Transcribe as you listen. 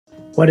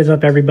What is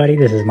up, everybody?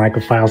 This is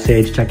Mycophile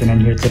Sage checking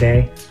in here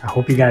today. I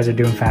hope you guys are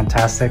doing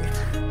fantastic.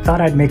 Thought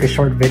I'd make a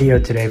short video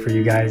today for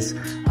you guys.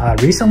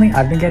 Recently,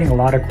 I've been getting a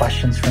lot of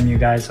questions from you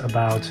guys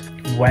about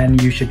when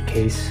you should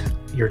case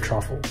your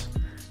truffles,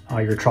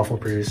 your truffle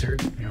producers,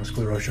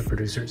 sclerotia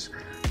producers,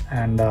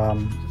 and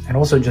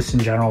also just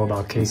in general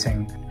about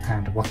casing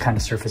and what kind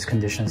of surface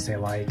conditions they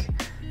like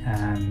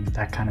and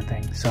that kind of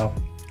thing. So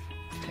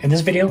in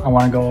this video, I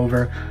want to go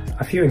over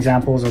a few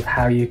examples of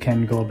how you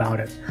can go about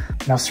it.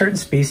 Now, certain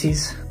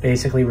species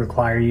basically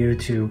require you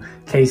to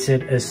case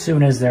it as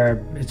soon as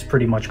it's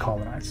pretty much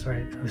colonized,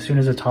 right? As soon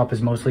as the top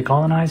is mostly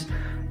colonized,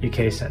 you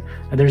case it.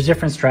 Now, there's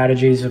different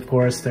strategies, of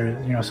course.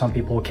 Some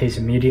people case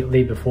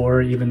immediately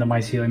before even the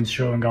mycelium's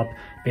showing up,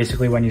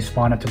 basically when you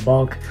spawn it to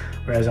bulk,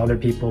 whereas other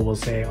people will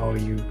say, oh,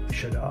 you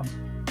should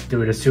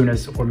do it as soon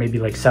as, or maybe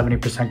like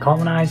 70%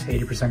 colonized,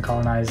 80%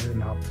 colonized,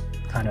 and up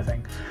kind of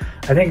thing.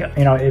 I think,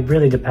 it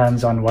really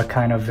depends on what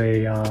kind of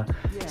a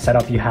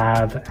setup you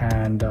have,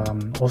 and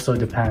also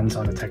depends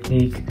on the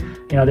technique.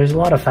 There's a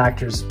lot of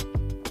factors.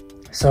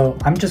 So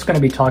I'm just going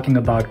to be talking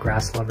about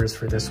grass lovers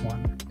for this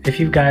one. If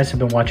you guys have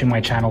been watching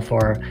my channel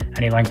for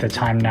any length of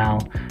time now,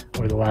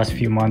 or the last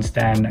few months,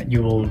 then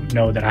you will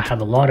know that I have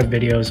a lot of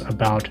videos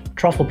about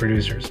truffle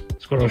producers,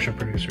 sclerotia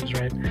producers,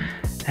 right?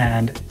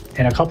 And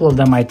in a couple of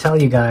them, I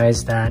tell you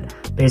guys that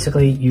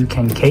basically you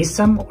can case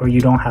them or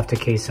you don't have to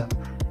case them.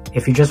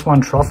 If you just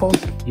want truffles,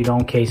 you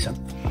don't case them.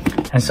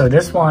 And so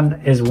this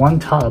one is one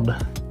tub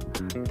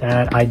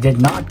that I did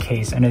not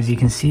case. And as you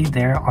can see,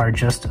 there are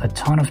just a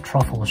ton of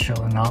truffles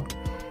showing up.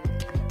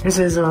 This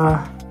is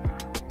a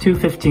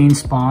 215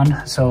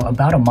 spawn, so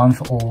about a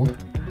month old.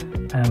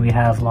 And we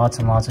have lots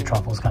and lots of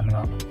truffles coming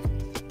up.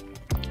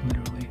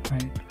 Literally,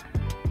 right?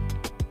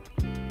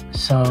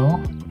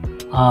 So,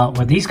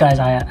 with these guys,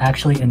 I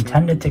actually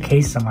intended to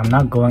case them. I'm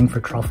not going for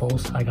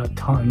truffles. I got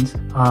tons,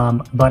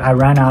 but I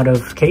ran out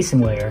of casing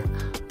layer.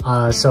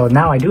 So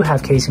now I do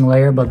have casing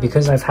layer, but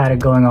because I've had it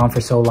going on for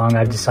so long,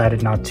 I've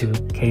decided not to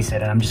case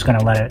it. And I'm just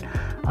gonna let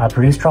it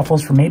produce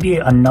truffles for maybe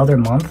another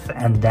month,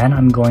 and then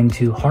I'm going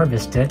to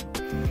harvest it.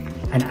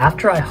 And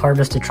after I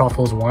harvest the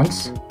truffles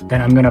once,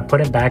 then I'm gonna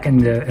put it back in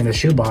the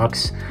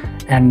shoebox,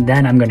 and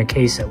then I'm gonna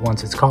case it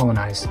once it's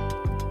colonized,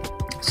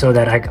 so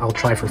that I'll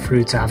try for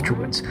fruits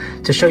afterwards,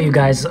 to show you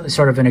guys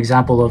sort of an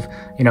example of,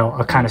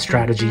 a kind of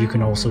strategy you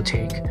can also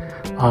take.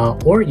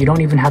 Or you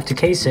don't even have to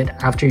case it.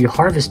 After you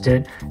harvest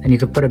it, then you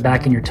could put it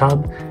back in your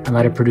tub and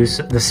let it produce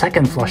the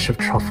second flush of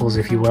truffles,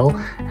 if you will,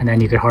 and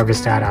then you could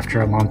harvest that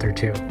after a month or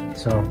two.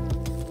 So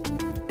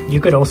you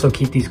could also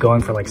keep these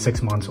going for like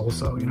 6 months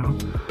also,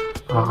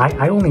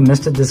 I only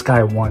misted this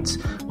guy once.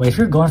 Well, if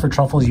you're going for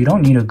truffles, you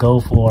don't need to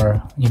go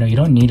for, you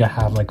don't need to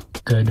have like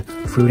good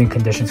fruiting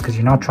conditions, because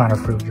you're not trying to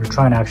fruit. You're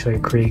trying to actually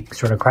create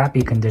sort of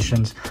crappy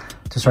conditions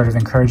to sort of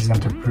encourage them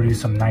to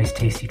produce some nice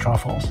tasty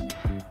truffles.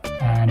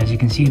 And as you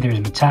can see, there's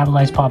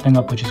metabolites popping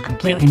up, which is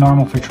completely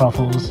normal for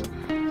truffles,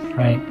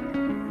 right?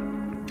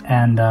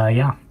 And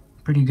yeah,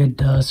 pretty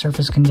good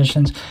surface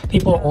conditions.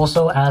 People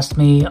also asked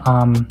me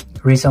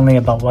recently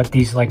about what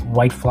these like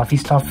white fluffy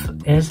stuff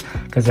is,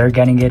 because they're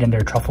getting it in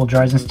their truffle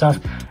jars and stuff.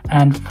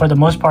 And for the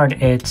most part,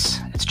 it's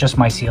just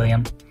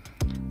mycelium.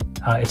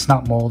 It's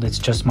not mold, it's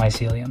just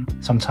mycelium.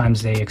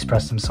 Sometimes they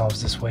express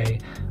themselves this way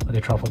with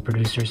the truffle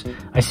producers.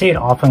 I see it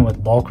often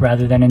with bulk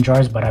rather than in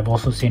jars, but I've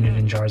also seen it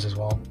in jars as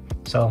well.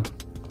 So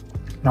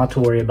not to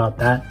worry about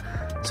that.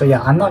 So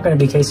yeah, I'm not going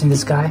to be casing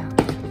this guy.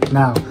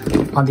 Now,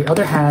 on the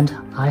other hand,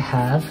 I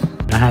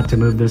had to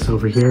move this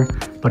over here,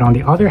 but on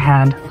the other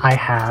hand, I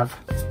have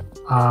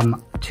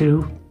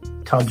 2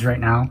 tubs right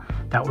now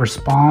that were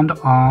spawned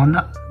on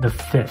the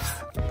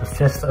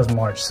 5th of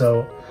March.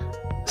 So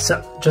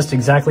just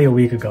exactly a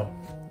week ago.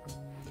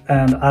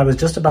 And I was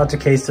just about to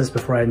case this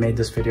before I made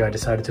this video. I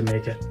decided to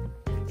make it.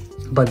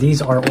 But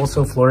these are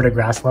also Florida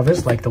grass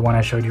lovers, like the one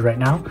I showed you right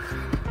now.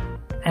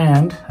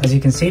 And as you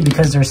can see,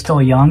 because they're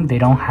still young, they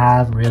don't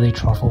have really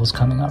truffles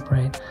coming up,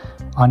 right?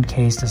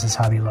 Uncased, this is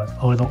how they look.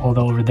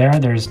 Although over there,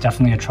 there's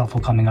definitely a truffle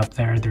coming up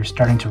there. They're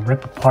starting to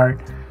rip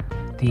apart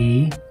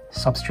the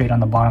substrate on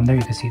the bottom there.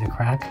 You can see the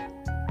crack,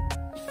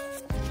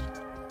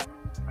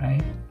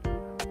 right?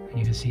 And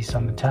you can see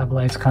some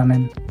metabolites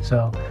coming.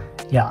 So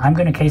yeah, I'm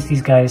gonna case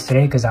these guys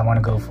today because I want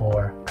to go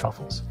for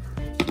truffles.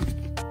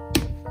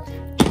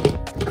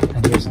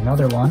 And here's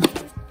another one.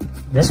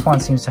 This one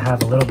seems to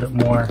have a little bit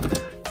more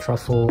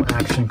truffle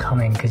action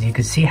coming, because you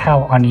can see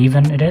how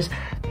uneven it is.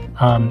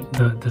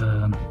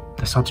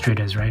 The substrate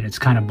is, right? It's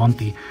kind of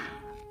bumpy.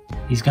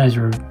 These guys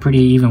are pretty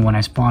even when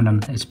I spawned them.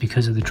 It's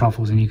because of the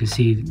truffles, and you can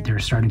see they're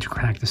starting to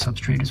crack the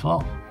substrate as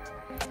well.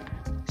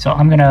 So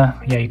I'm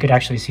gonna, yeah, you could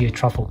actually see a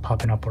truffle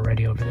popping up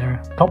already over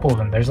there. A couple of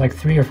them. There's like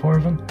 3 or 4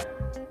 of them.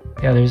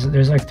 Yeah,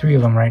 there's like 3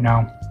 of them right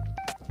now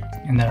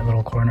in that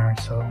little corner.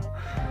 So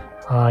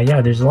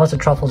yeah, there's lots of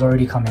truffles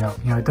already coming up.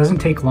 It doesn't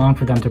take long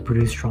for them to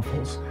produce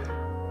truffles.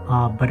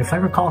 But if I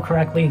recall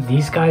correctly,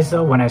 these guys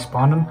though, when I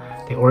spawned them,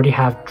 they already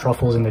have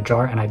truffles in the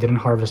jar, and I didn't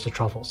harvest the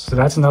truffles. So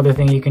that's another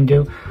thing you can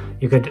do.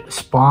 You could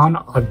spawn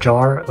a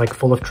jar like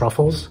full of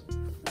truffles,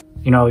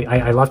 you know,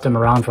 I left them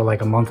around for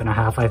like a month and a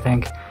half, I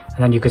think, and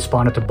then you could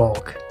spawn it to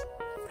bulk,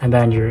 and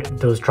then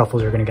those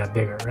truffles are going to get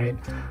bigger, right?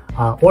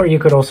 Or you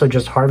could also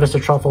just harvest the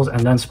truffles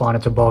and then spawn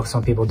it to bulk.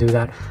 Some people do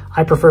that.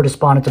 I prefer to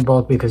spawn it to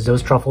bulk because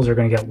those truffles are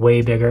going to get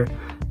way bigger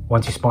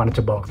once you spawn it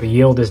to bulk. The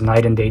yield is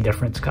night and day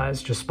difference,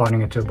 guys, just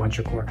spawning it to a bunch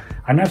of core.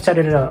 I know I've said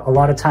it a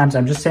lot of times.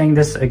 I'm just saying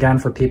this again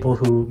for people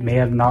who may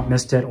have not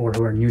missed it or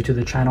who are new to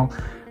the channel.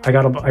 I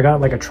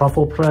got like a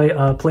truffle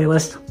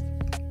playlist.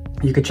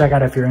 You could check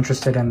out if you're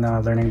interested in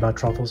learning about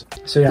truffles.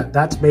 So yeah,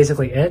 that's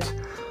basically it.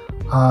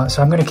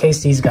 So I'm going to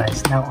case these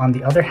guys. Now, on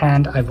the other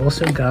hand, I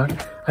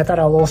thought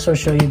I'll also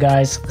show you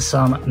guys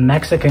some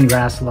Mexican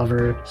grass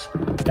lovers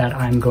that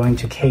I'm going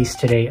to case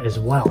today as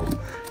well.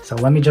 So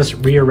let me just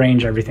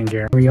rearrange everything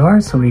here. Here we are.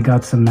 So we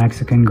got some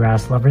Mexican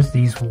grass lovers.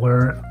 These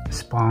were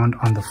spawned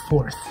on the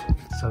 4th.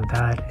 So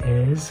that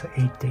is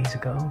 8 days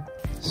ago.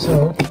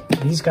 So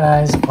these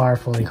guys are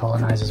fully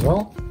colonized as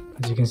well.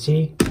 As you can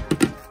see,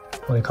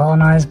 fully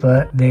colonized,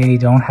 but they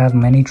don't have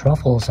many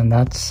truffles, and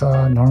that's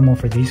normal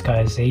for these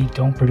guys. They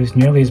don't produce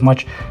nearly as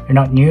much. They're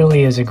not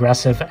nearly as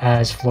aggressive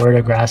as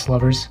Florida grass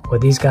lovers.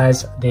 With these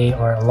guys, they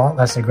are a lot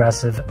less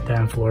aggressive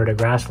than Florida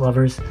grass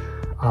lovers.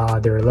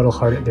 They're a little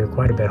harder. They're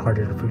quite a bit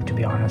harder to fruit, to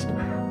be honest.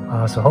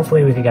 So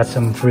hopefully we can get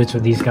some fruits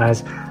with these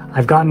guys.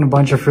 I've gotten a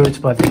bunch of fruits,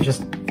 but they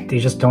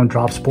just don't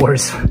drop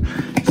spores.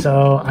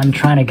 So I'm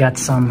trying to get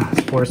some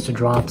spores to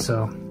drop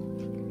so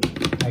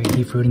I can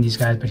keep fruiting these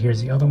guys. But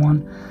here's the other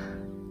one.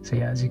 So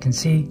yeah, as you can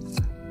see,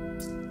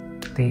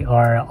 they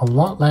are a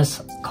lot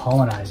less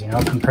colonized, you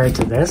know, compared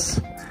to this.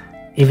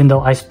 Even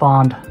though I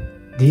spawned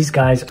these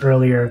guys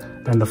earlier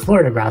than the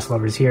Florida grass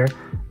lovers here,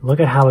 look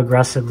at how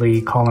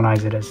aggressively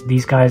colonized it is.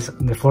 These guys,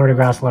 the Florida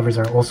grass lovers,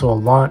 are also a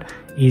lot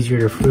easier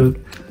to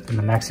fruit than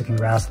the Mexican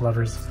grass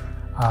lovers.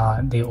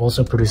 They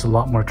also produce a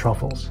lot more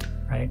truffles,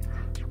 right?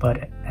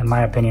 But in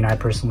my opinion, I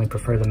personally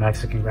prefer the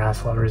Mexican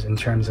grass lovers in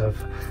terms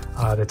of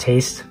the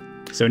taste.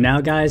 So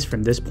now guys,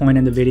 from this point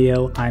in the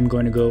video, I'm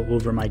going to go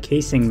over my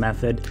casing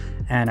method,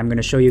 and I'm going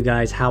to show you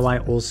guys how I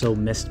also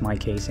mist my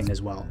casing as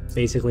well.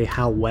 Basically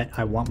how wet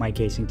I want my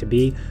casing to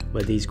be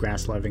with these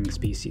grass loving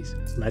species.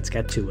 Let's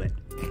get to it.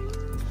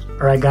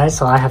 Alright guys,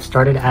 so I have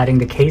started adding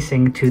the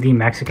casing to the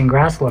Mexican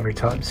grass lover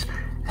tubs,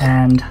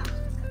 and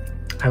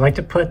I like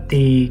to put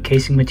the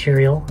casing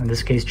material, in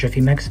this case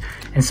Jiffy Mix,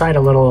 inside a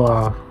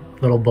little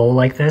bowl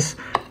like this,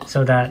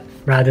 so that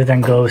rather than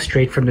go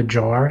straight from the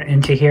jar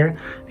into here,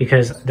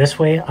 because this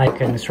way I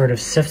can sort of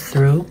sift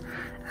through,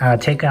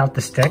 take out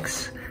the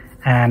sticks,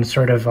 and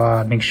sort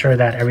of make sure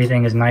that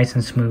everything is nice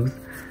and smooth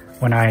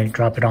when I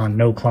drop it on,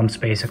 no clumps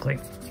basically.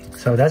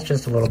 So that's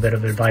just a little bit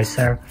of advice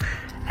there.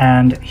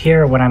 And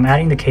here, when I'm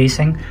adding the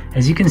casing,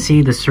 as you can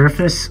see, the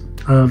surface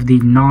of the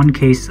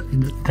non-case,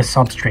 the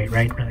substrate,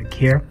 right, like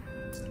here,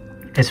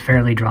 is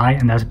fairly dry,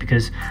 and that's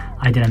because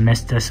I didn't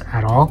mist this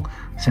at all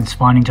since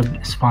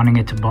spawning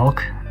it to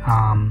bulk,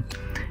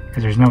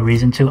 because there's no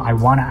reason to. I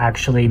want to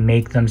actually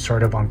make them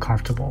sort of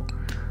uncomfortable.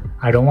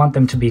 I don't want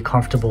them to be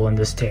comfortable in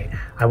this state.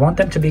 I want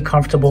them to be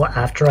comfortable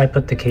after I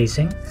put the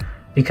casing,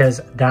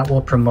 because that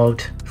will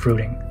promote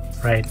fruiting,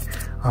 right?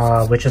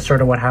 Which is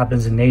sort of what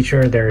happens in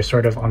nature. They're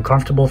sort of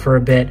uncomfortable for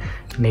a bit.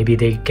 Maybe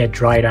they get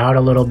dried out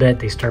a little bit.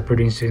 They start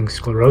producing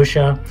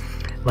sclerotia.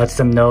 Lets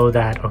them know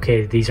that,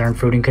 okay, these aren't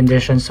fruiting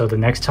conditions. So the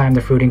next time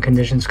the fruiting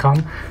conditions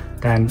come,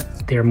 then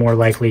they're more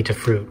likely to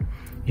fruit.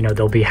 You know,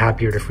 they'll be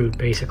happier to fruit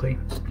basically.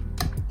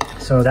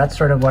 So that's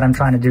sort of what I'm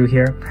trying to do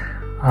here.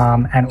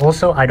 And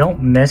also I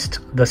don't mist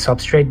the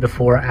substrate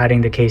before adding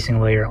the casing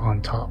layer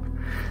on top.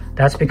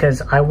 That's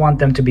because I want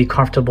them to be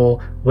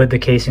comfortable with the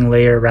casing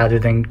layer rather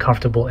than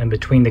comfortable in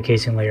between the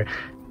casing layer.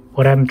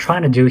 What I'm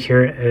trying to do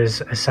here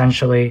is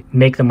essentially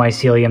make the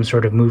mycelium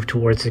sort of move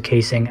towards the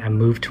casing and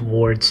move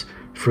towards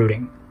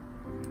fruiting,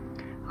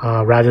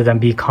 rather than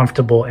be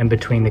comfortable in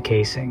between the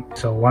casing.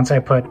 So once I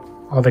put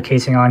all the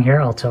casing on here,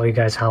 I'll tell you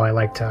guys how I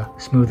like to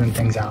smoothen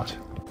things out.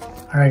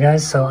 Alright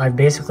guys, so I've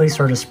basically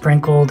sort of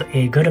sprinkled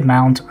a good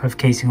amount of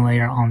casing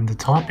layer on the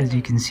top, as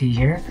you can see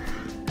here,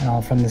 and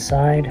all from the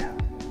side.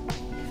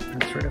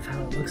 That's sort of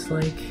how it looks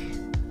like.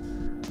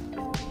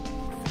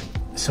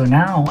 So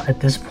now at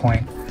this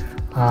point,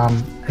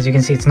 as you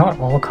can see, it's not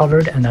all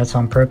covered, and that's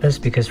on purpose,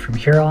 because from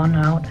here on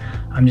out,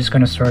 I'm just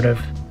going to sort of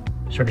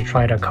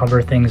try to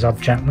cover things up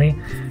gently.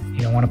 You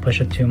don't want to push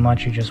it too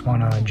much. You just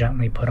want to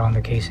gently put on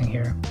the casing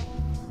here.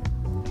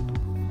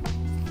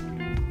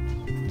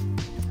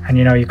 And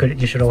you know,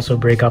 you should also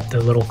break up the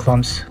little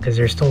clumps, because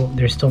there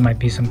still might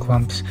be some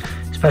clumps,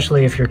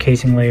 especially if your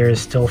casing layer is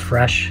still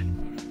fresh.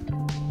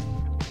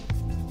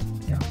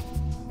 Yeah.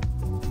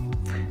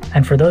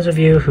 And for those of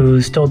you who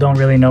still don't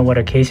really know what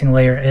a casing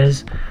layer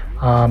is,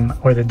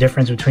 or the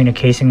difference between a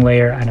casing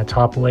layer and a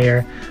top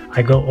layer,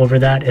 I go over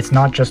that. It's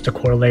not just a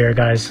core layer,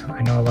 guys.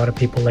 I know a lot of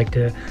people like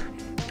to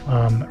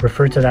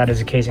refer to that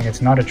as a casing.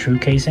 It's not a true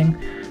casing.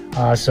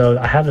 So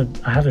I have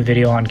a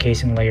video on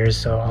casing layers,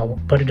 so I'll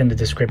put it in the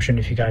description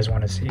if you guys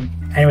want to see.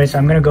 Anyway, so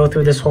I'm going to go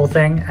through this whole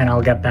thing and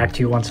I'll get back to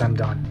you once I'm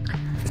done.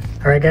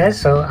 Alright guys,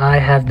 so I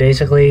have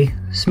basically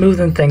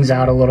smoothened things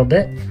out a little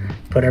bit,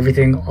 put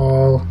everything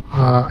all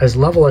as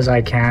level as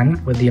I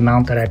can with the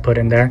amount that I put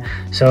in there.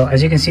 So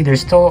as you can see,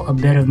 there's still a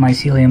bit of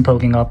mycelium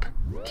poking up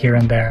here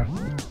and there.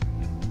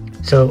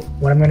 So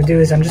what I'm going to do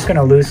is I'm just going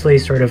to loosely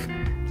sort of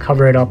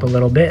cover it up a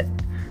little bit,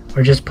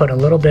 or just put a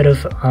little bit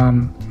of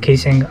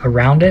casing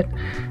around it.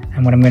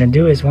 And what I'm going to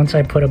do is once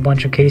I put a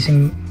bunch of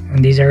casing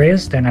in these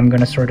areas, then I'm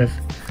going to sort of,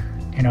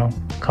 you know,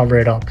 cover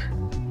it up.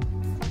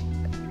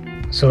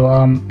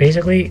 So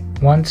basically,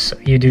 once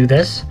you do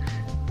this,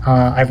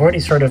 I've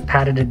already sort of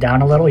patted it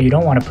down a little. You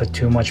don't want to put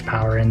too much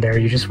power in there.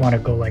 You just want to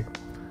go like,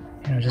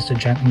 you know, just to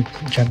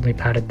gently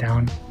pat it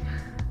down,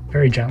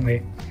 very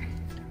gently.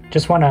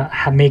 Just want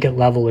to make it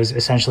level is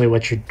essentially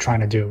what you're trying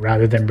to do,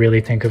 rather than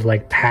really think of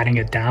like patting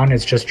it down.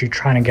 It's just you're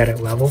trying to get it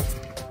level.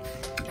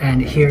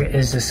 And here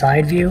is the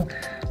side view.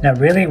 Now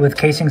really with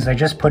casings, I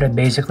just put it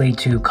basically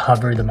to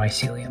cover the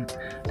mycelium.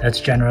 That's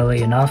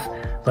generally enough.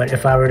 But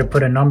if I were to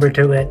put a number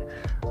to it,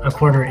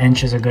 1/4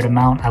 inch is a good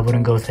amount. I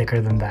wouldn't go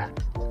thicker than that.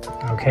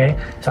 Okay,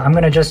 so I'm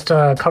gonna just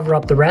cover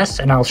up the rest,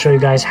 and I'll show you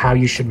guys how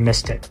you should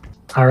mist it.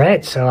 All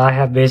right, so I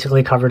have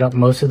basically covered up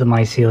most of the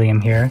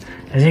mycelium here.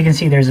 As you can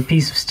see, there's a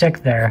piece of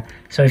stick there.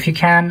 So if you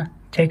can,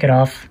 take it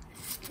off.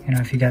 You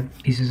know, if you got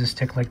pieces of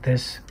stick like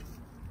this,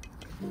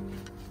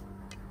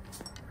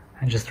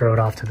 and just throw it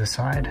off to the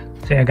side.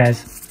 So yeah,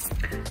 guys,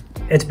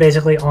 it's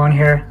basically on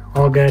here,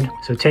 all good.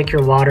 So take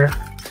your water,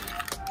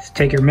 just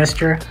take your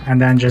mister,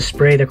 and then just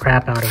spray the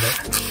crap out of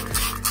it.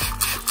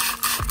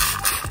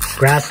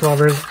 Grass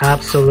lovers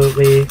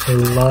absolutely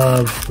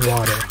love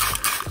water.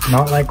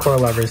 Not like core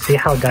lovers. See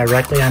how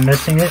directly I'm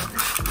misting it?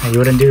 And you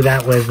wouldn't do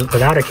that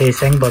without a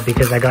casing, but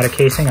because I got a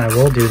casing, I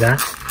will do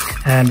that.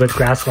 And with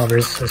grass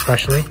lovers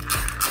especially,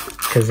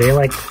 because they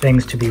like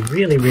things to be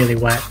really, really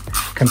wet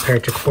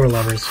compared to core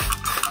lovers.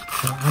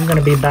 So I'm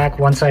gonna be back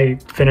once I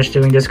finish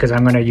doing this, because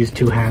I'm gonna use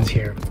 2 hands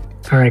here.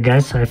 All right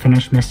guys, so I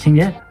finished misting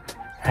it.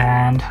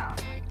 And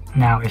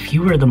now if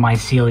you were the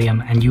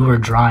mycelium and you were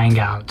drying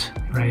out,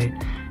 right?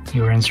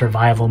 You were in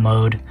survival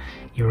mode,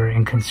 you were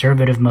in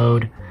conservative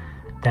mode,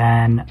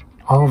 then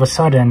all of a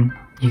sudden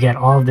you get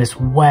all of this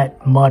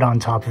wet mud on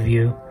top of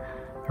you,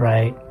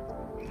 right?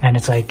 And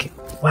it's like,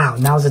 wow,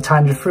 now's the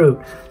time to fruit.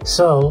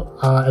 So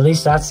at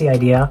least that's the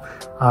idea,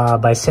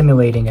 by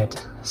simulating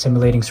it,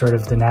 simulating sort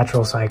of the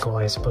natural cycle,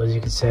 I suppose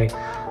you could say.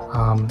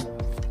 Now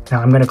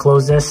I'm gonna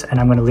close this and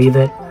I'm gonna leave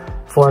it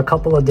for a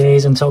couple of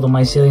days until the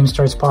mycelium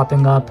starts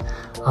popping up.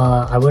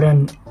 I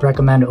wouldn't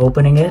recommend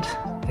opening it.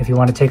 If you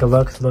want to take a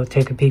look,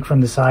 take a peek from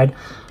the side,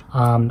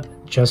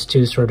 just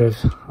to sort of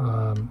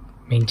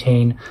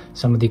maintain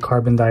some of the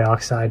carbon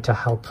dioxide to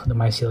help the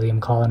mycelium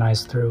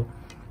colonize through.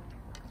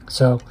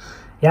 So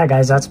yeah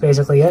guys, that's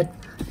basically it.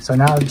 So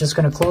now I'm just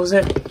going to close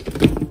it,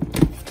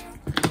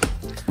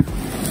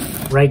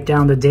 write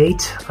down the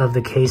date of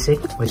the casing,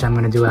 which I'm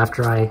going to do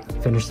after I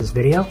finish this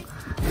video,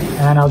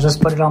 and I'll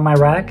just put it on my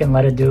rack and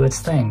let it do its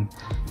thing.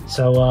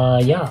 So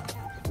yeah,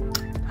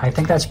 I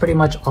think that's pretty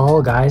much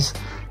all guys.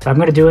 So I'm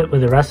going to do it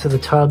with the rest of the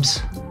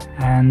tubs,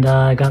 and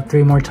I got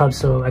 3 more tubs,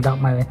 so I got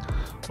my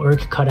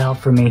work cut out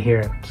for me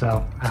here.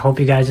 So I hope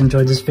you guys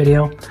enjoyed this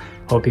video.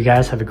 Hope you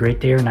guys have a great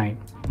day or night.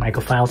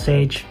 Mycophile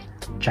Sage,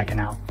 checking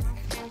out.